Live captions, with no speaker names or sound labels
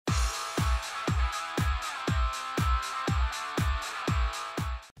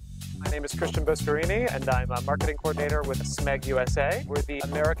My name is Christian Boscarini, and I'm a marketing coordinator with Smeg USA. We're the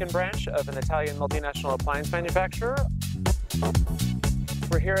American branch of an Italian multinational appliance manufacturer.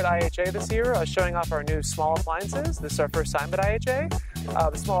 We're here at IHA this year showing off our new small appliances. This is our first time at IHA.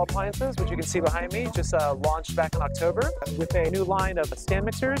 The small appliances, which you can see behind me, just launched back in October with a new line of stand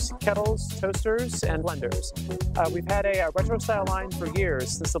mixers, kettles, toasters, and blenders. We've had a retro style line for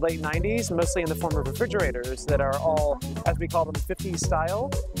years, since the late 90s, mostly in the form of refrigerators that are all, as we call them, 50s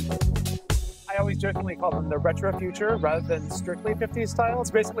style. I always jokingly call them the retro future rather than strictly 50s style.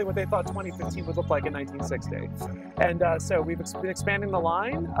 It's basically what they thought 2015 would look like in 1960. And so we've been expanding the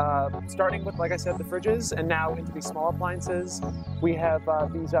line, starting with, like I said, the fridges, and now into these small appliances. We have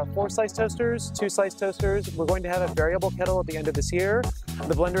these 4-slice toasters, 2-slice toasters. We're going to have a variable kettle at the end of this year.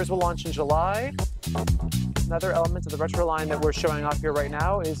 The blenders will launch in July. Another element of the retro line that we're showing off here right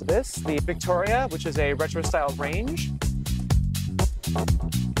now is this, the Victoria, which is a retro style range.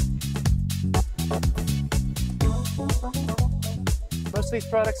 Most of these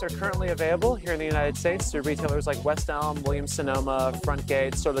products are currently available here in the United States through retailers like West Elm, Williams-Sonoma,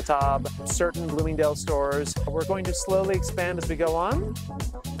 Frontgate, Sur La Table, certain Bloomingdale stores. We're going to slowly expand as we go on.